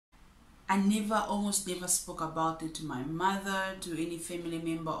almost never spoke about it to my mother, to any family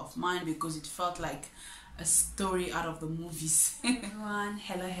member of mine, because it felt like a story out of the movies. Everyone,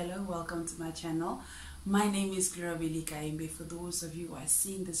 hello, welcome to my channel. My name is Gloria Kaimbe. For those of you who are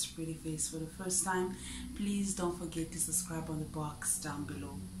seeing this pretty face for the first time, please don't forget to subscribe on the box down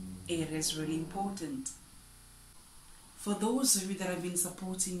below. It is really important. For those of you that have been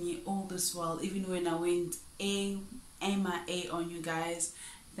supporting me all this while, even when I went MIA on you guys,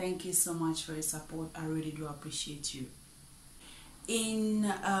 thank you so much for your support. I really do appreciate you.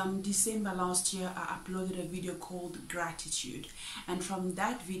 In December last year, I uploaded a video called Gratitude, and from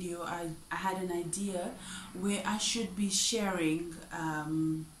that video I had an idea where I should be sharing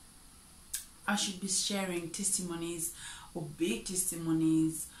testimonies, or big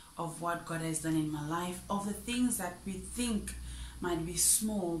testimonies, of what God has done in my life, of the things that we think might be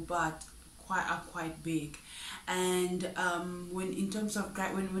small but are quite big. And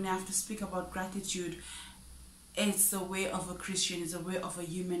when I have to speak about gratitude, it's the way of a Christian, it's the way of a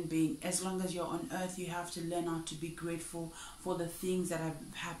human being. As long as you're on earth, you have to learn how to be grateful for the things that have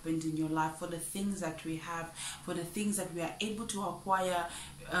happened in your life, for the things that we have, for the things that we are able to acquire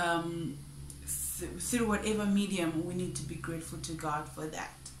through whatever medium. We need to be grateful to God for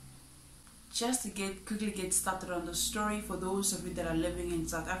that. Just to quickly get started on the story, for those of you that are living in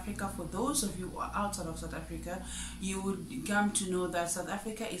South Africa, for those of you who are outside of South Africa, you would come to know that South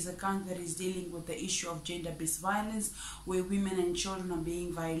Africa is a country that is dealing with the issue of gender-based violence, where women and children are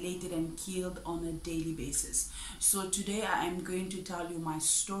being violated and killed on a daily basis. So today I am going to tell you my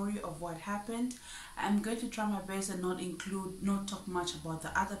story of what happened. I'm going to try my best and not talk much about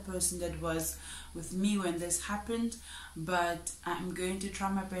the other person that was with me when this happened, but I'm going to try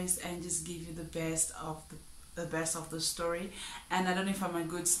my best and just give you the best of the story. And I don't know if I'm a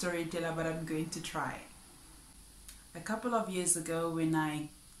good storyteller, but I'm going to try. A couple of years ago, when I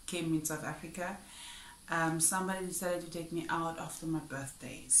came in South Africa, somebody decided to take me out after my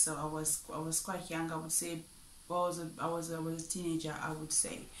birthday. So I was quite young, I would say. Well, I was a teenager, I would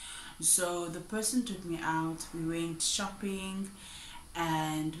say. So the person took me out, we went shopping,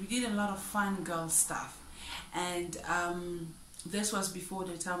 and we did a lot of fun girl stuff. And this was before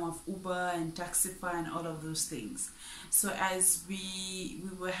the time of Uber and Taxify and all of those things. So as we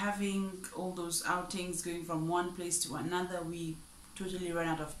were having all those outings, going from one place to another, we totally ran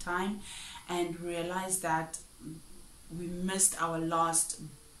out of time and realized that we missed our last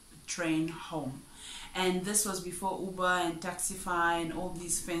train home. And this was before Uber and Taxify and all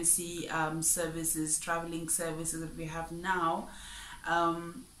these fancy traveling services that we have now.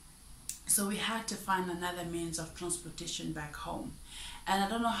 So we had to find another means of transportation back home. And I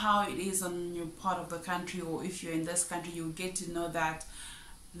don't know how it is on your part of the country, or if you're in this country, you'll get to know that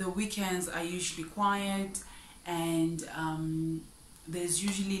the weekends are usually quiet, and there's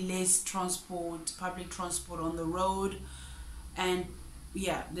usually less public transport on the road, and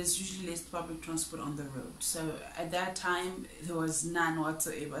yeah, there's usually less public transport on the road. So at that time there was none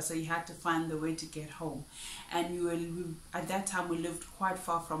whatsoever, so you had to find the way to get home. And at that time we lived quite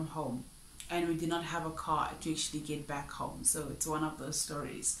far from home, and we did not have a car to actually get back home. So it's one of those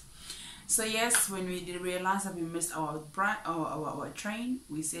stories. So yes, when we did realize that we missed our train,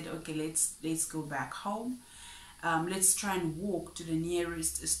 we said, okay, let's go back home. Let's try and walk to the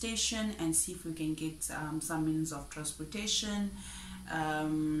nearest station and see if we can get some means of transportation.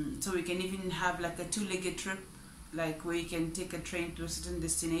 So we can even have like a two-legged trip, like where you can take a train to a certain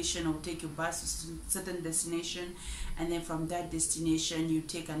destination, or take a bus to a certain destination, and then from that destination you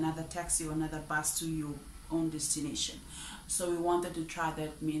take another taxi or another bus to your own destination. So we wanted to try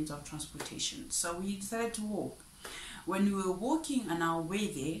that means of transportation, so we decided to walk. When we were walking on our way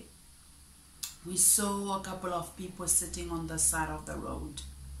there, we saw a couple of people sitting on the side of the road.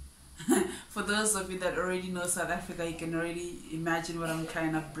 For those of you that already know South Africa, you can already imagine what I'm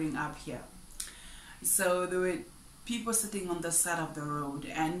trying to bring up here. So there were people sitting on the side of the road,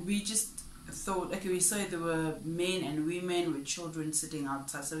 and we just thought, okay, we saw there were men and women with children sitting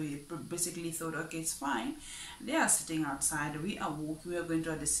outside. So we basically thought, okay, it's fine, they are sitting outside, we are walking, we are going to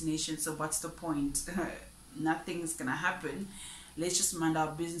our destination, so what's the point? Nothing is gonna happen, let's just mind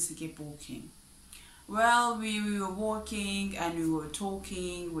our business and keep walking. Well, we were walking and we were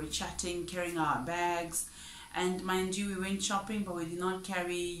talking, we were chatting, carrying our bags. And mind you, we went shopping, but we did not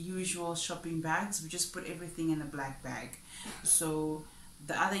carry usual shopping bags. We just put everything in a black bag. So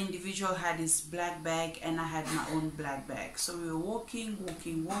the other individual had his black bag and I had my own black bag. So we were walking.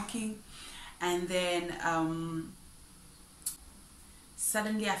 And then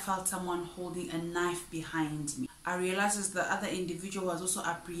suddenly I felt someone holding a knife behind me. I realized that the other individual was also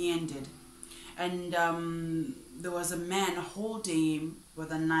apprehended. And there was a man holding him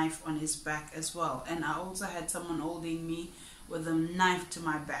with a knife on his back as well. And I also had someone holding me with a knife to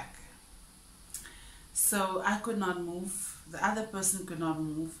my back. So I could not move. The other person could not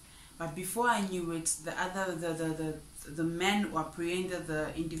move. But before I knew it, the man who apprehended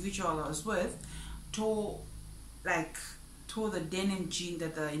the individual I was with tore the denim jean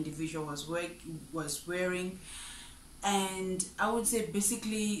that the individual was wearing. And I would say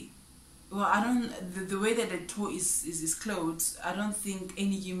basically, well, I don't, the way that they tore his clothes, I don't think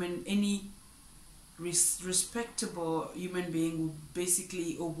any respectable human being would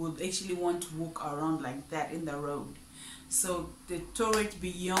basically, or would actually want to walk around like that in the road. So they tore it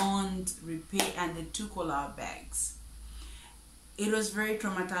beyond repair, and they took all our bags. It was very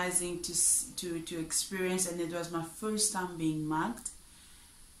traumatizing to experience, and it was my first time being mugged.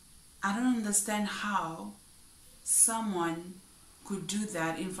 I don't understand how someone could do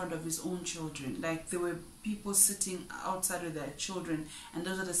that in front of his own children. Like, there were people sitting outside with their children, and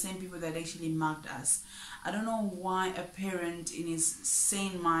those are the same people that actually mugged us. I don't know why a parent in his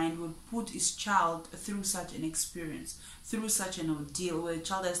sane mind would put his child through such an experience, through such an ordeal, where the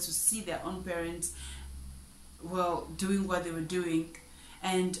child has to see their own parents, well, doing what they were doing.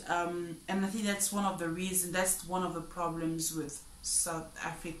 And I think that's one of the reasons, that's one of the problems with South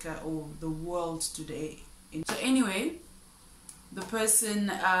Africa or the world today. So anyway, the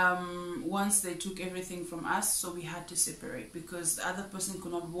person, once they took everything from us, so we had to separate, because the other person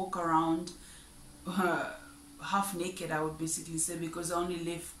could not walk around half naked, I would basically say, because I only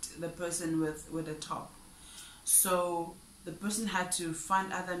left the person with a top. So the person had to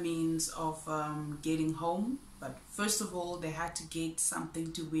find other means of getting home. But first of all, they had to get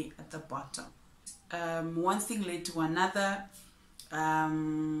something to wear at the bottom. One thing led to another.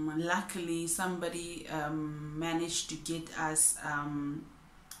 Luckily, somebody managed to get us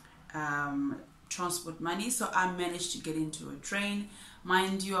transport money, so I managed to get into a train.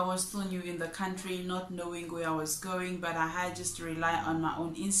 Mind you, I was still new in the country, not knowing where I was going, but I had just to rely on my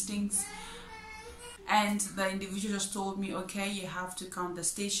own instincts. And the individual just told me, okay, you have to count the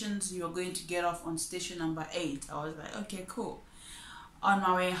stations, you're going to get off on station number 8. I was like, okay, cool. On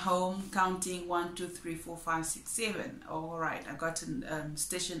my way home, counting 1, 2, 3, 4, 5, 6, 7. All right, I got to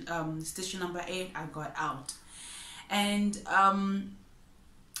station number 8. I got out, and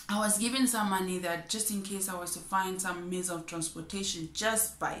I was given some money that just in case I was to find some means of transportation,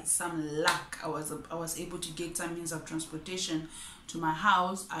 just by some luck, I was able to get some means of transportation to my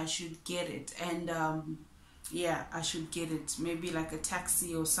house, I should get it. And yeah, I should get it. Maybe like a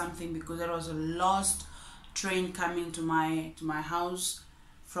taxi or something, because there was a lost train coming to my house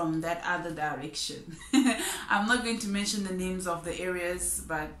from that other direction. I'm not going to mention the names of the areas,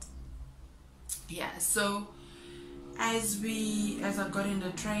 but yeah. So as I got in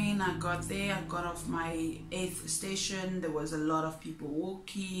the train, I got there, I got off my 8th station. There was a lot of people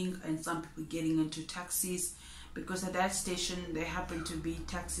walking and some people getting into taxis, because at that station there happened to be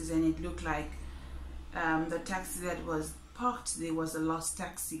taxis, and it looked like the taxi that was parked there was a lost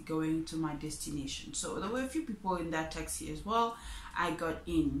taxi going to my destination. So there were a few people in that taxi as well. I got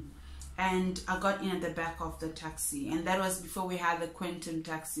in, and I got in at the back of the taxi, and that was before we had the Quantum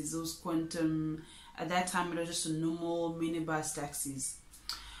taxis. Those Quantum, at that time it was just a normal minibus taxis.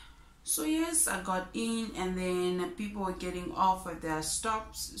 So yes, I got in, and then people were getting off at their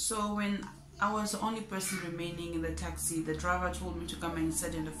stops. So when I was the only person remaining in the taxi, the driver told me to come and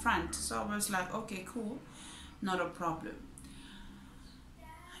sit in the front. So I was like, okay, cool, not a problem.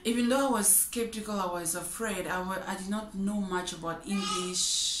 Even though I was skeptical, I was afraid, I did not know much about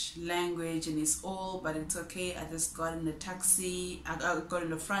English language, and it's all, but it's okay. I just got in the taxi, I got in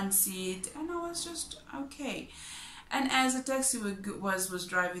the front seat, and I was just okay. And as the taxi was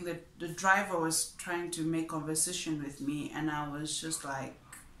driving, the driver was trying to make conversation with me, and I was just like,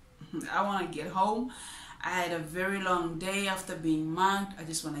 I want to get home. I had a very long day after being mugged. I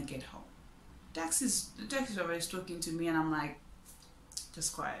just want to get home. The taxi driver is talking to me, and I'm like,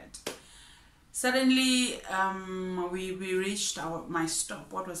 just quiet. Suddenly, we reached my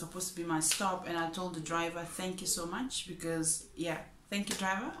stop, what was supposed to be my stop, and I told the driver, thank you so much, because, yeah, thank you,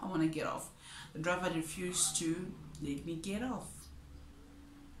 driver, I want to get off. The driver refused to let me get off.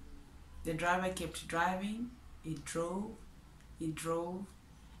 The driver kept driving. He drove, he drove,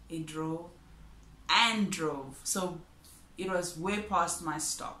 he drove, and drove. So it was way past my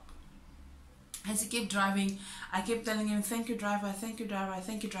stop. As he kept driving, I kept telling him, thank you, driver, thank you, driver,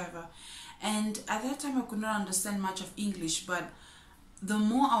 thank you, driver. And at that time, I could not understand much of English, but the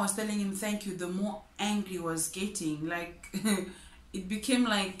more I was telling him thank you, the more angry I was getting. Like, it became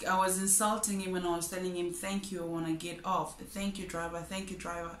like I was insulting him when I was telling him thank you, I want to get off. Thank you, driver, thank you,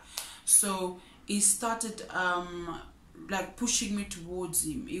 driver. So he started like pushing me towards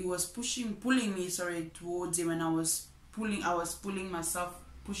him. He was pulling me, sorry, towards him, and I was pushing myself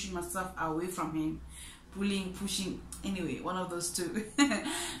away from him. Pushing, anyway, one of those two.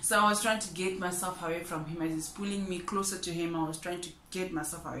 So I was trying to get myself away from him. As he's pulling me closer to him, I was trying to get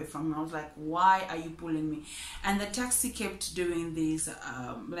myself away from him. I was like, why are you pulling me? And the taxi kept doing this.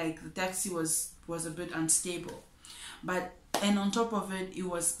 Like, the taxi was a bit unstable, and on top of it, it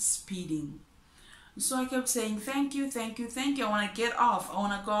was speeding. So I kept saying, thank you, thank you, thank you. I want to get off. I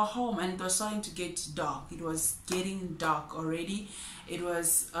want to go home. And it was starting to get dark. It was getting dark already. It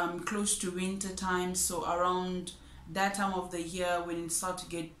was close to winter time. So around that time of the year, when it started to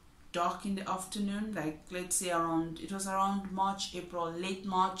get dark in the afternoon, like let's say it was around March, April, late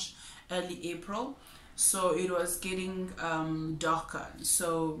March, early April. So it was getting darker.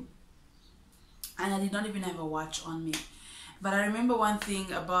 So, and I did not even have a watch on me. But I remember one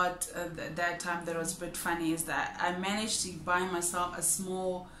thing about that time that was a bit funny is that I managed to buy myself a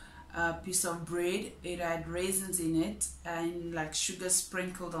small piece of bread. It had raisins in it and like sugar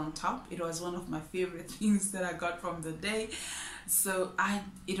sprinkled on top. It was one of my favorite things that I got from the day. So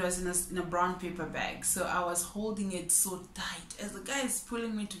it was in a brown paper bag. So I was holding it so tight as the guy is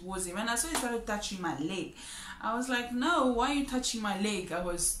pulling me towards him. And I saw he started touching my leg. I was like, no, why are you touching my leg? I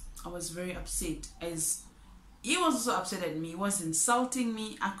was very upset, as he was also upset at me. He was insulting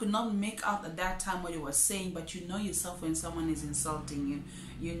me. I could not make out at that time what he was saying, but you know yourself when someone is insulting you.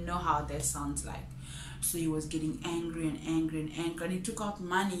 You know how that sounds like. So he was getting angry and angry and angry. And he took out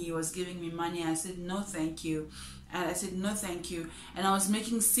money. He was giving me money. I said, no, thank you. And I said, no, thank you. And I was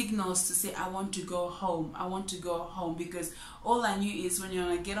making signals to say, I want to go home. I want to go home. Because all I knew is when you're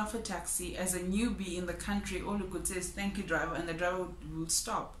going to get off a taxi, as a newbie in the country, all you could say is, thank you, driver. And the driver would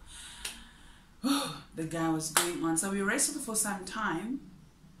stop. The guy was going on. So we rested for some time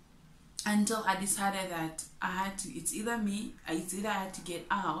until I decided that it's either I had to get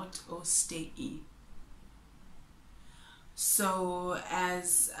out or stay in. So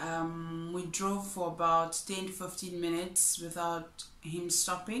as we drove for about 10 to 15 minutes without him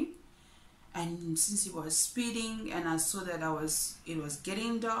stopping, and since he was speeding and I saw that it was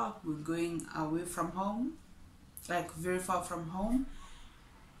getting dark, we were going away from home, like very far from home,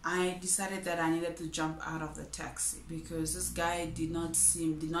 I decided that I needed to jump out of the taxi because this guy did not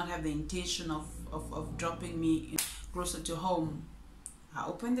have the intention of dropping me closer to home. I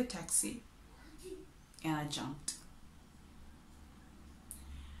opened the taxi and I jumped.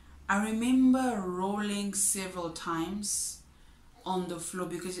 I remember rolling several times on the floor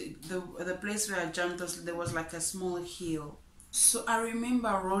because the place where I jumped there was like a small hill. So I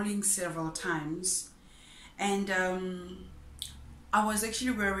remember rolling several times, and I was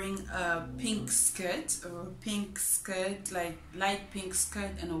actually wearing a pink skirt, like light pink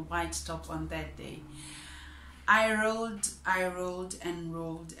skirt, and a white top on that day. I rolled and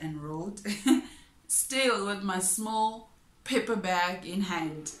rolled and rolled, still with my small paper bag in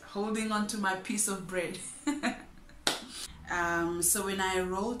hand, holding on to my piece of bread. So when I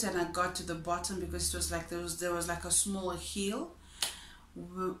rolled and I got to the bottom, because it was like there was like a small hill,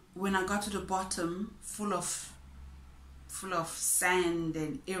 when I got to the bottom, full of sand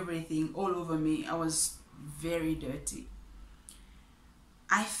and everything all over me, I was very dirty.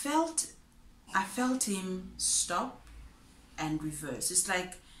 I felt him stop and reverse. It's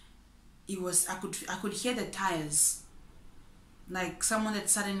like I could hear the tires, like someone that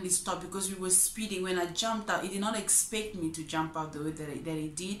suddenly stopped, because we were speeding. When I jumped out, he did not expect me to jump out the way that he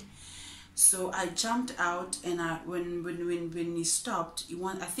did. So I jumped out, and when he stopped,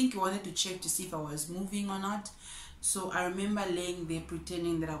 I think he wanted to check to see if I was moving or not. So I remember laying there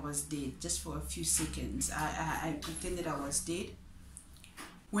pretending that I was dead, just for a few seconds. I pretended I was dead.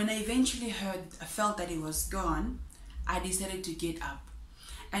 When I eventually felt that he was gone, I decided to get up.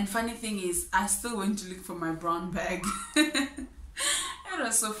 And funny thing is, I still went to look for my brown bag. It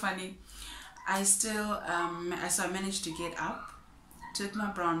was so funny. So I managed to get up, took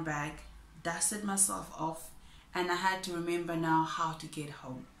my brown bag, dusted myself off, and I had to remember now how to get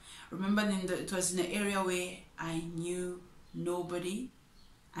home. Remember, it was in an area where I knew nobody,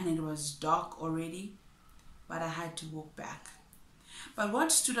 and it was dark already, but I had to walk back. But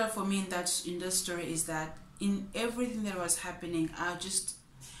what stood out for me in this story is that in everything that was happening, I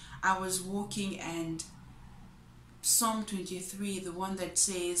was walking, and Psalm 23, the one that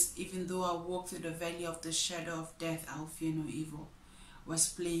says, even though I walk through the valley of the shadow of death, I'll fear no evil, was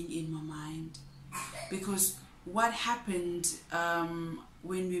playing in my mind. Because what happened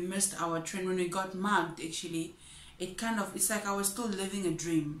when we missed our train, when we got mugged, actually, it's like I was still living a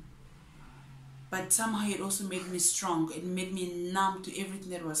dream. But somehow it also made me strong. It made me numb to everything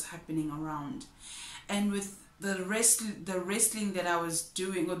that was happening around. And with the wrestling that I was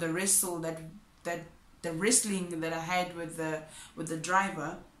doing, or the wrestling that I had with the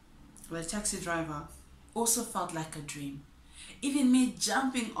driver, with the taxi driver, also felt like a dream. Even me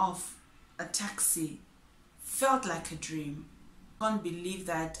jumping off a taxi felt like a dream. I can't believe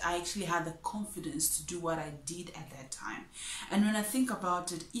that I actually had the confidence to do what I did at that time. And when I think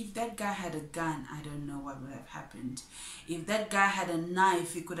about it, if that guy had a gun, I don't know what would have happened. If that guy had a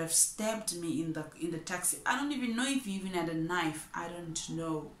knife, he could have stabbed me in the taxi. I don't even know if he even had a knife. I don't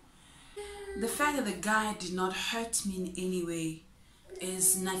know. The fact that the guy did not hurt me in any way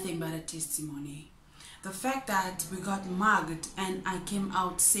is nothing but a testimony. The fact that we got mugged and I came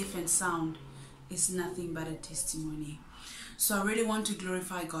out safe and sound is nothing but a testimony. So I really want to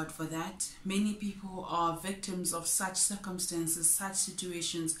glorify God for that. Many people are victims of such circumstances, such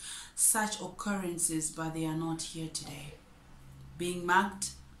situations, such occurrences, but they are not here today. Being mugged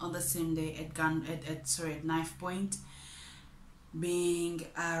on the same day at knife point, being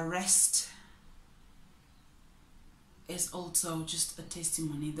arrested is also just a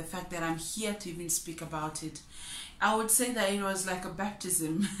testimony. The fact that I'm here to even speak about it, I would say that it was like a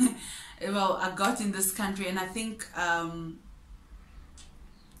baptism. Well, I got in this country, and I think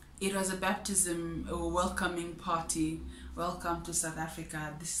it was a baptism, a welcoming party. Welcome to South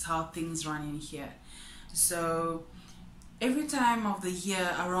Africa. This is how things run in here. So every time of the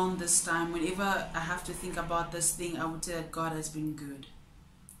year around this time, whenever I have to think about this thing, I would say that God has been good.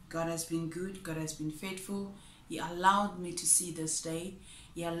 God has been good. God has been faithful. He allowed me to see this day.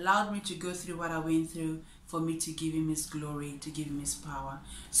 He allowed me to go through what I went through for me to give him his glory, to give him his power.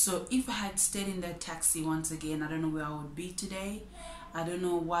 So if I had stayed in that taxi once again, I don't know where I would be today. I don't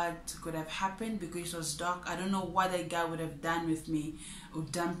know what could have happened because it was dark. I don't know what that guy would have done with me. Or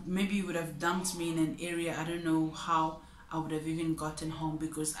maybe he would have dumped me in an area. I don't know how I would have even gotten home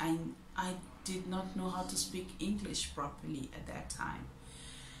because I did not know how to speak English properly at that time.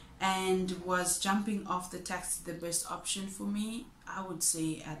 And was jumping off the taxi the best option for me? I would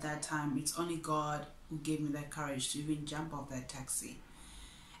say at that time it's only God who gave me that courage to even jump off that taxi.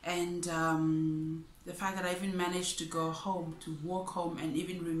 And the fact that I even managed to go home, to walk home, and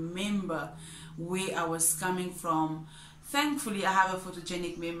even remember where I was coming from. Thankfully, I have a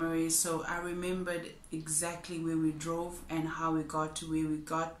photogenic memory, so I remembered exactly where we drove and how we got to where we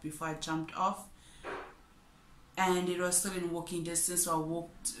got before I jumped off. And it was still in walking distance, so I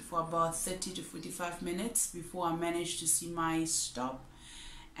walked for about 30 to 45 minutes before I managed to see my stop,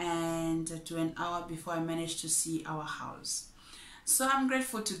 and to an hour before I managed to see our house. So I'm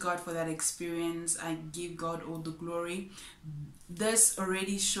grateful to God for that experience. I give God all the glory. This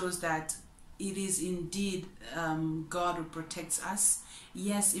already shows that it is indeed God who protects us.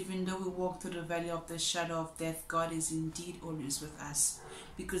 Yes, even though we walk through the valley of the shadow of death, God is indeed always with us.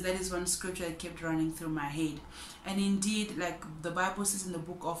 Because that is one scripture that kept running through my head. And indeed, like the Bible says in the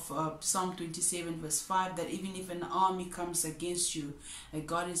book of Psalm 27 verse 5, that even if an army comes against you, that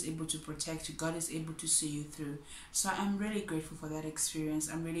God is able to protect you. God is able to see you through. So I'm really grateful for that experience.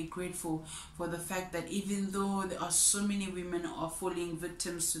 I'm really grateful for the fact that even though there are so many women who are falling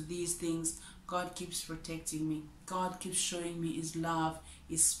victims to these things, God keeps protecting me. God keeps showing me his love,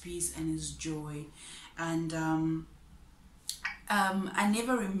 his peace, and his joy. And I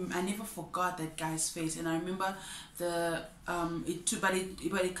never forgot that guy's face. And I remember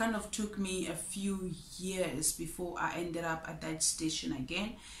it kind of took me a few years before I ended up at that station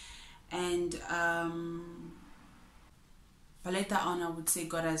again. And but later on, I would say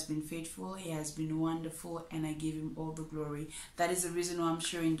God has been faithful. He has been wonderful, and I give him all the glory. That is the reason why I'm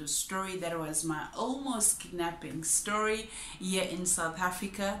sharing the story. That was my almost kidnapping story here in South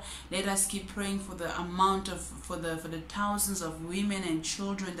Africa. Let us keep praying for the for the thousands of women and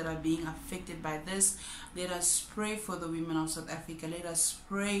children that are being affected by this. Let us pray for the women of South Africa. Let us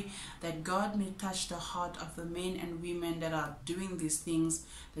pray that God may touch the heart of the men and women that are doing these things.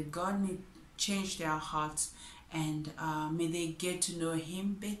 That God may change their hearts. And may they get to know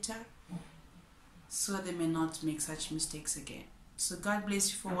him better, so they may not make such mistakes again. So God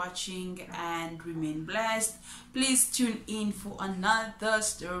bless you for watching, and remain blessed. Please tune in for another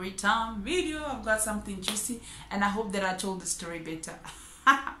story time video. I've got something juicy, and I hope that I told the story better.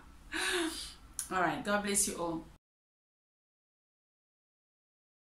 All right, God bless you all.